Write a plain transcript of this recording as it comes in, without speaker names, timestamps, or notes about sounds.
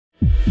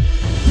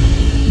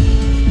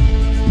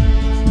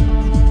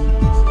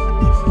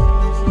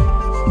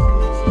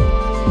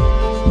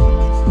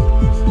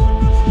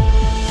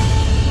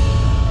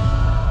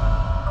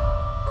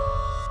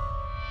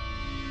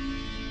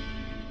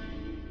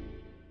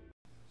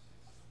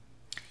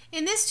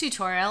In this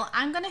tutorial,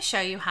 I'm going to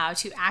show you how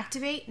to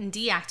activate and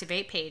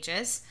deactivate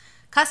pages,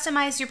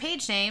 customize your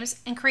page names,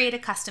 and create a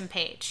custom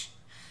page.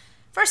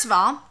 First of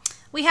all,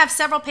 we have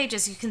several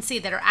pages you can see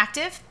that are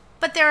active,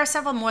 but there are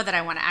several more that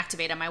I want to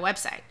activate on my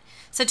website,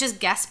 such as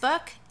guest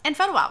book and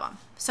photo album.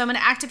 So I'm going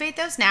to activate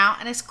those now,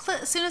 and as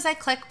soon as I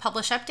click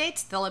Publish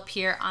Updates, they'll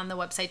appear on the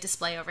website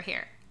display over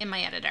here in my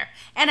editor,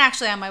 and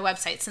actually on my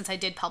website since I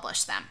did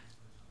publish them.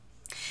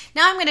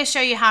 Now I'm going to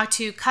show you how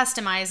to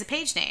customize a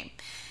page name.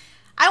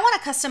 I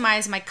want to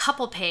customize my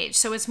couple page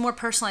so it's more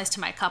personalized to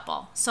my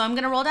couple. So I'm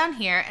going to roll down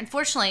here, and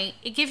fortunately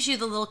it gives you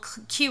the little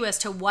cue as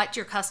to what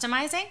you're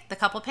customizing, the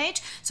couple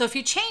page. So if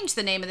you change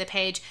the name of the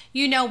page,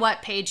 you know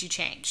what page you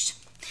changed.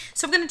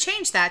 So I'm going to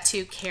change that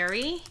to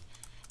Carrie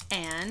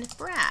and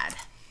Brad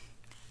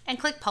and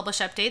click Publish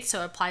Updates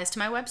so it applies to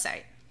my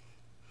website.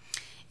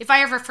 If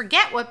I ever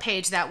forget what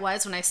page that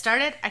was when I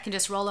started, I can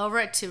just roll over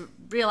it to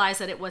realize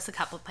that it was the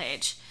couple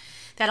page.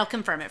 That'll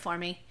confirm it for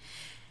me.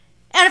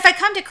 And if I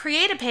come to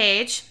create a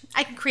page,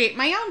 I can create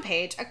my own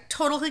page, a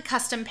totally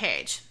custom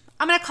page.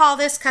 I'm going to call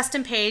this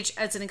custom page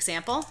as an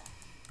example.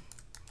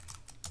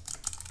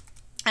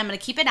 I'm going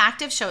to keep it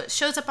active so it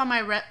shows up on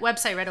my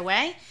website right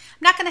away.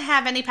 I'm not going to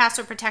have any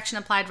password protection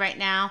applied right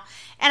now,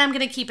 and I'm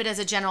going to keep it as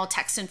a general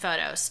text and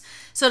photos.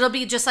 So it'll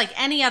be just like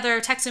any other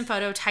text and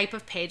photo type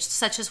of page,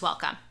 such as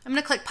welcome. I'm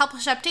going to click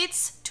Publish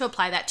Updates to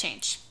apply that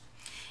change.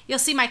 You'll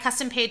see my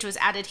custom page was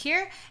added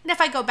here, and if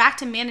I go back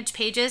to Manage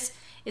Pages,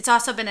 it's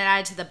also been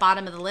added to the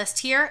bottom of the list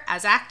here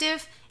as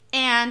active,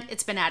 and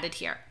it's been added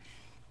here.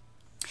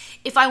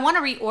 If I want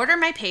to reorder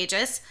my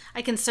pages,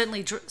 I can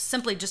certainly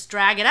simply just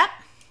drag it up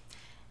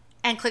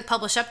and click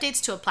Publish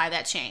Updates to apply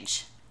that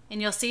change.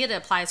 And you'll see it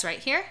applies right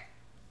here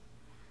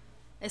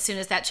as soon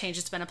as that change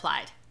has been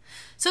applied.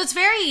 So it's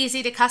very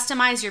easy to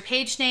customize your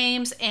page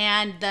names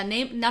and the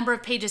number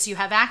of pages you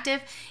have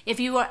active. If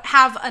you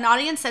have an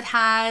audience that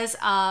has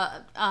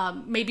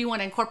maybe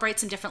want to incorporate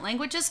some different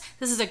languages,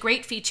 this is a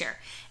great feature.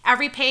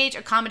 Every page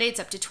accommodates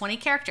up to 20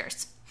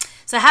 characters.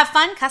 So have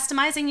fun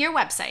customizing your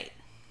website.